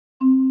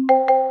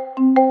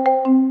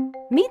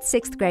Meet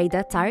 6th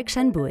grader Tariq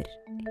Shanbour.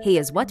 He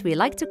is what we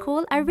like to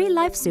call a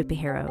real-life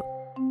superhero.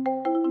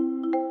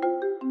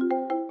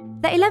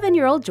 The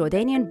 11-year-old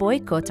Jordanian boy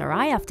caught our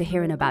eye after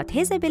hearing about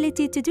his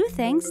ability to do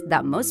things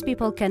that most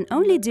people can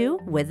only do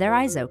with their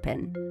eyes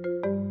open.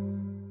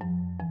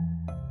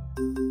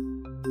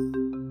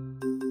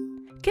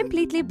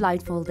 Completely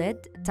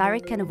blindfolded,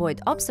 Tariq can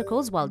avoid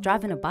obstacles while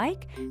driving a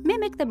bike,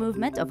 mimic the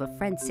movement of a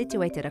friend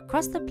situated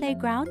across the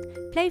playground,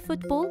 play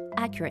football,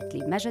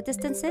 accurately measure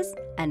distances,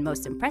 and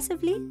most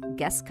impressively,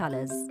 guess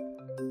colors.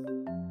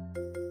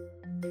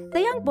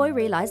 The young boy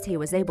realized he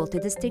was able to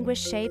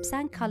distinguish shapes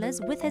and colors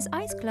with his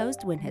eyes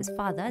closed when his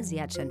father,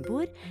 Ziad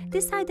Shanbour,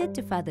 decided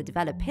to further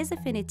develop his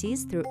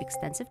affinities through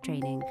extensive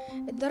training.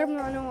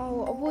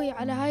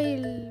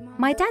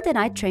 My dad and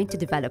I trained to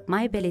develop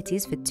my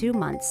abilities for 2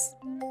 months.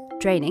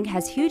 Training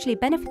has hugely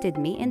benefited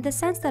me in the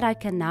sense that I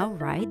can now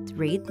write,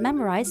 read,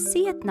 memorize,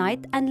 see at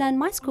night, and learn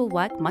my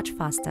schoolwork much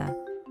faster.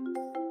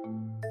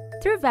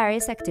 Through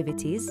various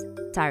activities,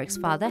 Tariq's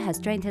father has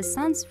trained his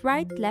son's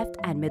right, left,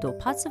 and middle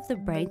parts of the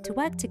brain to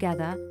work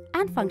together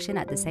and function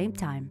at the same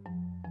time.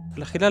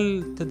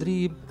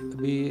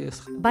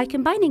 By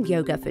combining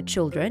yoga for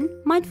children,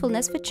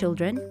 mindfulness for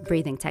children,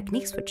 breathing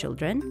techniques for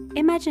children,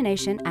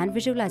 imagination and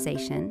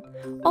visualization,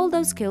 all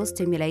those skills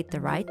stimulate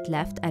the right,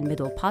 left, and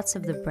middle parts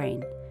of the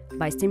brain.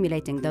 By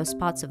stimulating those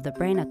parts of the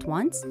brain at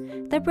once,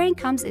 the brain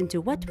comes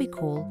into what we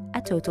call a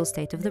total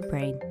state of the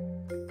brain.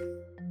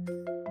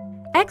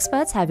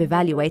 Experts have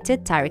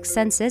evaluated Tariq's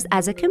senses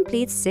as a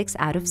complete 6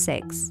 out of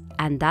 6,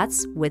 and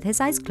that's with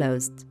his eyes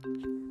closed.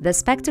 The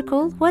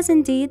spectacle was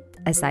indeed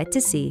a sight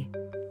to see.